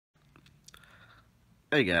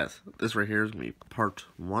Hey guys, this right here is going to be part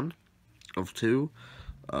 1 of 2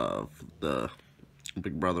 of the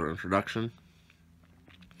Big Brother introduction.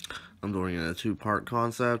 I'm doing it in a 2-part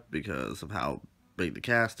concept because of how big the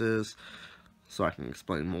cast is, so I can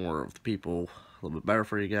explain more of the people a little bit better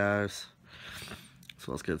for you guys.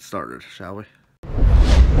 So let's get started, shall we?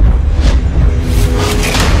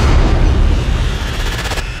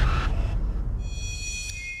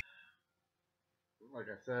 Like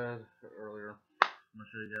I said earlier, I'm going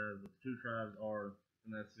to show you guys what the 2 tribes are,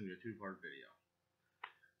 and that's going to be a 2-part video.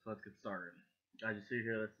 So let's get started. As you see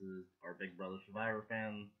here, this is our Big Brother Survivor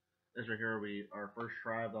fan. This right here, our first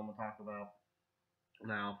tribe that I'm going to talk about.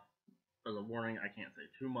 Now, as a warning, I can't say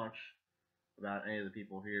too much about any of the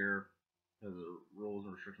people here because of the rules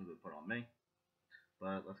and restrictions that put on me.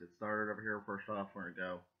 But let's get started over here. First off, we're going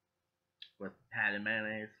to go with Patty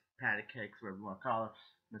Mayonnaise, Patty Cakes, whatever you want to call her,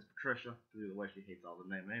 Miss Patricia, due to the way she hates all the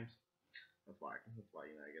names. That's why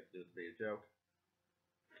you know, I get to do it to be a joke.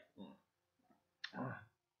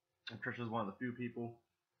 Patricia's one of the few people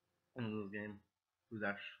in this game who's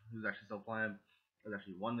actually still playing, has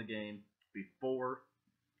actually won the game before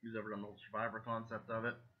he's ever done the whole Survivor concept of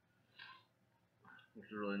it, which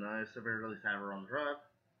is really nice. I very really have her on the drive.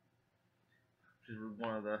 She's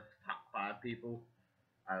one of the top 5 people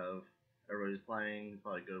out of everybody who's playing.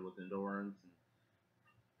 Probably good with endurance and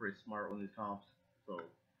pretty smart with these comps. So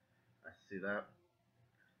I see that.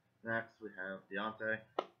 Next we have Deontay.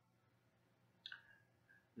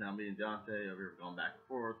 Now me and Deontay over here going back and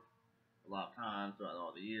forth a lot of times throughout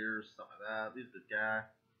all the years, stuff like that. He's a good guy.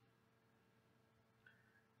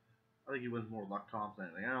 I think he wins more luck comps than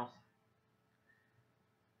anything else.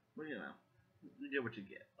 But you know, you get what you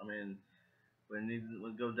get. I mean, when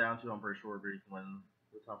it goes down to, I'm pretty sure he can win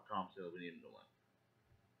the tough comps that we need him to win.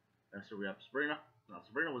 Next year we have Sabrina. Now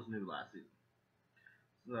Sabrina was new last season,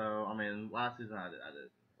 so I mean last season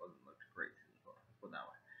wasn't like a great season for her, put it that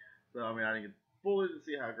way. So I mean I didn't get fully to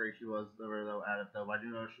see how great she was though at it though. I do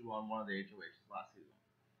know she won one of the HOHs last season,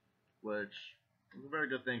 which is a very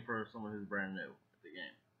good thing for someone who's brand new at the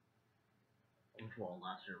game. Well,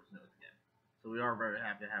 last year was new at the game, so we are very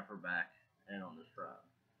happy to have her back and on this tribe.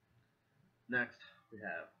 Next we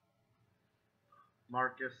have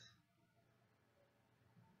Marcus.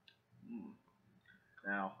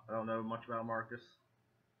 Now, I don't know much about Marcus.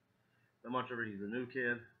 Not much of it. He's a new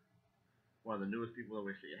kid. One of the newest people that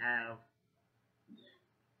we actually have.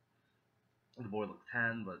 The boy looks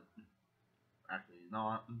 10, but actually he's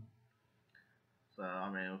not. So, I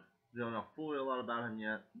mean, we don't know fully a lot about him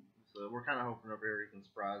yet. So, we're kind of hoping over here he can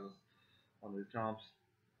surprise us on these comps.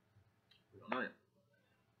 We don't know yet.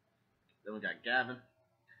 Then we got Gavin.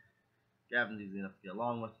 Gavin's easy enough to get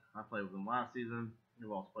along with. I played with him last season.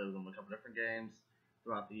 We've also played with him in a couple different games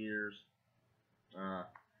throughout the years.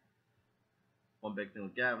 One big thing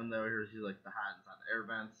with Gavin though here is he likes to hide inside the air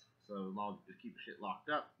vents, so as long as you just keep shit locked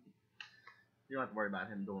up, you don't have to worry about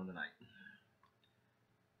him during the night.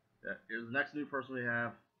 Yeah, here's the next new person we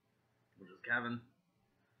have, which is Kevin.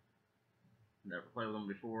 Never played with him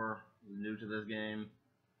before. He's new to this game.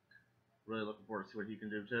 Really looking forward to see what he can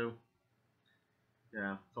do too.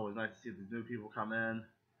 Yeah, it's always nice to see these new people come in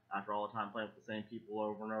after all the time playing with the same people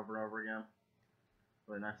over and over and over again.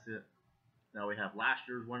 Really nice to see it. Now we have last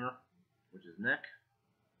year's winner, which is Nick.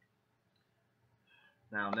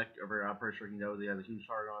 Now Nick over here, I'm pretty sure he knows he has a huge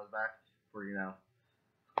target on his back for, you know,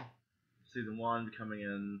 season 1 coming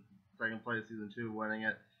in 2nd place, season 2 winning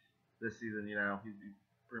it. This season, you know, he's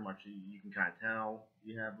pretty much, you can kind of tell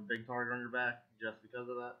you have a big target on your back just because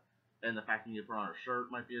of that. And the fact that you put on a shirt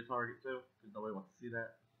might be a target too, because nobody wants to see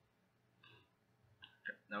that.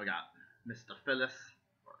 Okay, now we got Mr. Phyllis,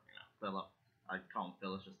 or you know, Philip. I call him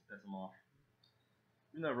Phyllis just to piss him off.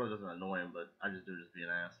 Even though it really doesn't annoy him, but I just do just be an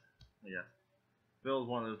ass. Yeah. Phil's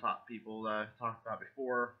one of the top people that I talked about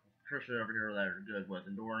before. Patricia over here that are good with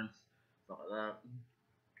endurance, stuff like that.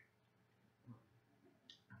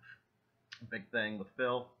 A big thing with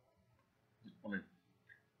Phil, I mean,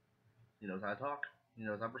 he knows how to talk. He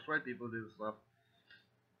knows how to persuade people to do this stuff.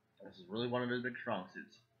 This is really one of his big strong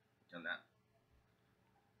suits in that.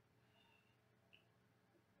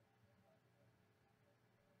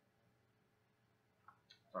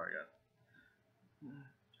 Sorry, guys.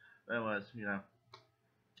 Anyways, you know,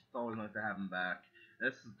 it's always nice to have him back.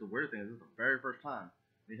 This is the weird thing, this is the very first time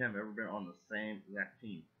me and him have ever been on the same exact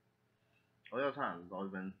team. All the other times, it's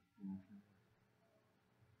always been.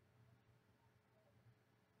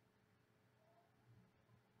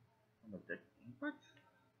 What?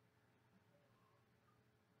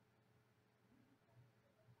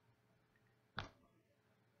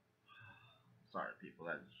 Sorry, people,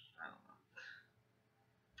 I don't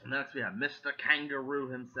know. Next we have Mr. Kangaroo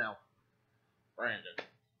himself, Brandon.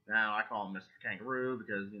 Now I call him Mr. Kangaroo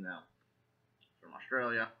because, you know, from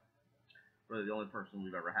Australia. Really the only person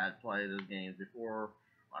we've ever had play those games before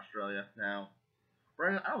Australia. Now,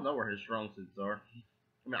 Brandon, I don't know where his strong suits are.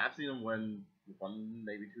 I mean, I've seen him win one,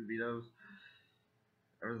 maybe two vetoes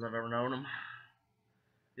ever since I've ever known him.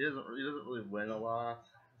 He doesn't really win a lot,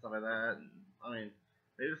 stuff like that. And, I mean,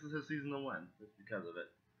 maybe this is his season to win just because of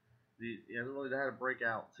it. He hasn't really had a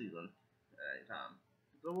breakout season at any time,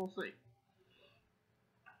 so we'll see.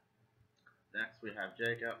 Next we have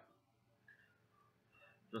Jacob.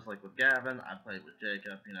 Just like with Gavin, I played with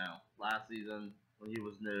Jacob, you know, last season when he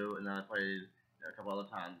was new, and then I played a couple other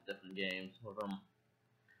times, different games with him.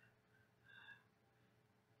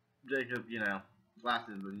 Jacob, you know, last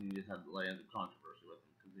season he just had to lay into controversy with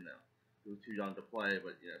him because, you know, he was too young to play,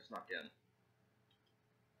 but, you know, snuck in.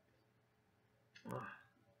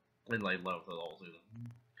 And laid low for the whole season.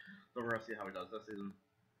 So we're going to see how he does this season.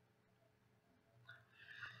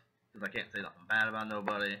 Because I can't say nothing bad about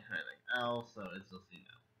nobody or anything else, so it's just, you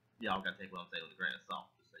know, y'all gotta take what I'm saying with a grain of salt,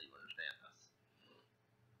 just so you understand this.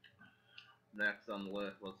 Next on the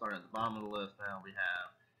list, we'll start at the bottom of the list now, we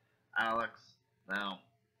have Alex. Now,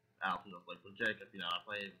 Alex was like with Jacob, you know, I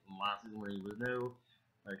played with him last season when he was new,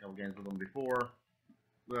 played a couple games with him before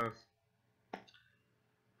this.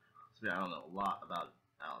 So yeah, I don't know a lot about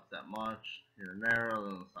Alex that much, here and there,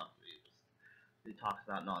 other than the stuff that he talks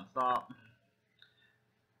about non-stop.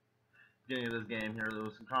 Beginning of this game here, there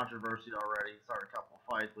was some controversy already. He started a couple of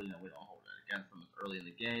fights, but, you know, we don't hold it against him. It's early in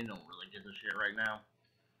the game. Don't really give a shit right now.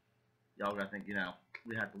 Y'all gotta think, you know,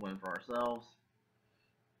 we have to win for ourselves.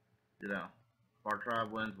 You know, if our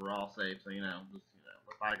tribe wins, we're all safe. So, you know, just, you know,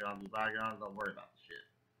 let bygones be bygones. Don't worry about the shit.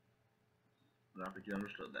 But I think you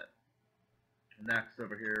understood that. Next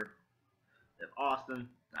over here, we have Austin.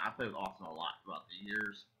 Now, I played with Austin a lot throughout the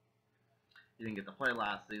years. He didn't get to play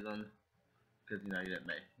last season because, you know, he didn't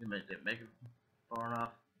make it far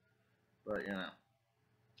enough. But, you know,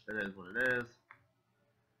 it is what it is.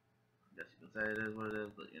 I guess you can say it is what it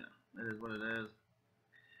is, but, you know, it is what it is.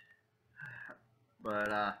 But,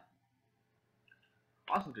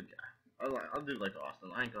 Austin's a good guy. I do like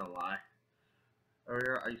Austin. I ain't gonna lie. Over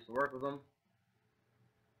here, I used to work with him.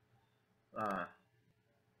 I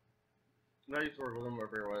used to work with him over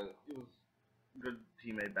here. He was a good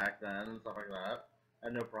teammate back then and stuff like that. I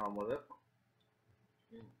had no problem with it.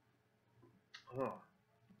 Oh,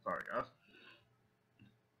 sorry, guys.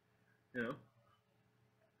 You know,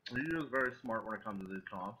 he is very smart when it comes to these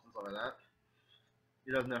comps and stuff like that.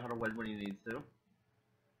 He doesn't know how to win when he needs to.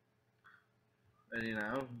 And, you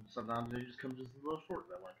know, sometimes he just comes just a little short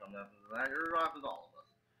when it comes down to that. It happens to all of us.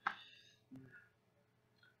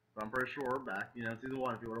 But I'm pretty sure back, you know, season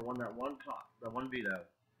 1, if he would have won that one veto,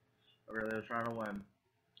 I really was trying to win,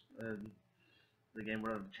 the game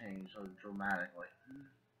would have changed so dramatically.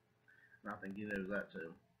 And I think he knows that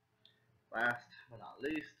too. Last but not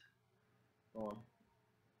least,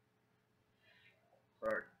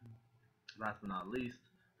 last but not least,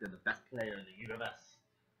 we have the best player in the universe,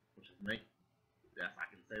 which is me. Yes, I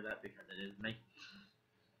can say that because it is me.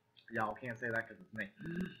 Y'all can't say that because it's me.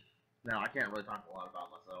 Now, I can't really talk a lot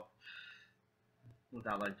about myself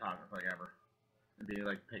without, like, talking like ever and being,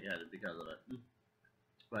 like, pig-headed because of it.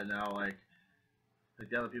 But now, like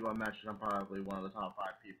the other people I mentioned, I'm probably one of the top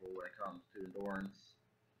 5 people when it comes to endurance.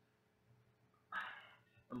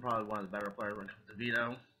 I'm probably one of the better players when it comes to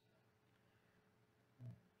veto.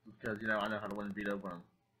 Because, you know, I know how to win veto when I'm,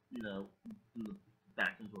 you know,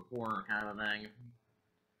 back into a corner kind of thing.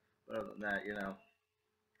 But other than that, you know,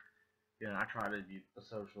 I try to be a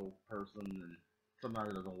social person, and sometimes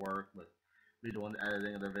it doesn't work, but me doing the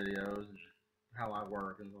editing of the videos, and how I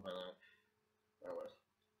work, and stuff like that. Anyways.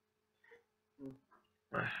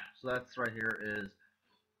 So that's right here is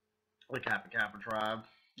the Kappa Kappa tribe.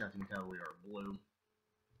 As you can tell, we are blue.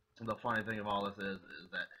 And the funny thing of all this is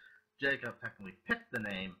that Jacob technically picked the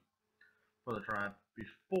name for the tribe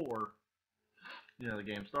before, you know, the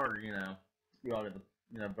game started. You know, we all had to,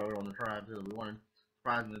 you know, vote on the tribes that we wanted.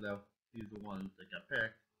 Surprisingly, though, he's the one that got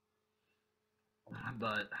picked.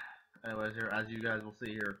 But anyways, here, as you guys will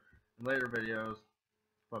see here in later videos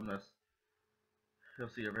from this, you'll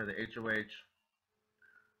see over here the HOH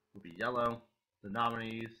will be yellow, the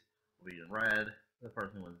nominees will be in red, the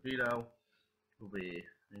person who wins veto will be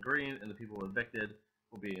in green, and the people evicted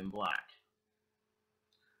will be in black.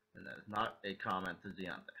 And that is not a comment to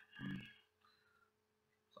Deontay.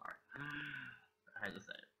 Sorry. I had to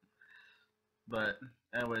say it. But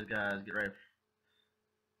anyways, guys, get ready.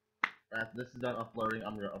 After this is done uploading,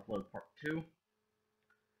 I'm going to upload part 2.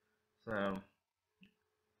 So,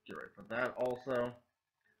 get ready for that also.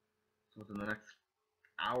 within the next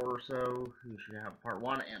hour or so, we should have part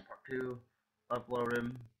 1 and part 2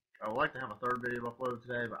 uploaded. I would like to have a third video uploaded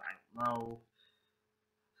today, but I don't know.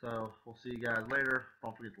 So, we'll see you guys later.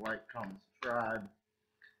 Don't forget to like, comment, subscribe.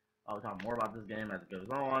 I'll be talking more about this game as it goes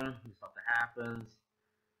on, the stuff that happens.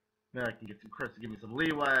 Maybe I can get some Chris to give me some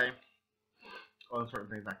leeway on certain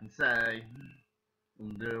things I can say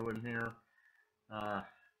and do in here.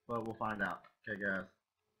 But we'll find out. Okay, guys.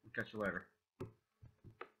 We'll catch you later.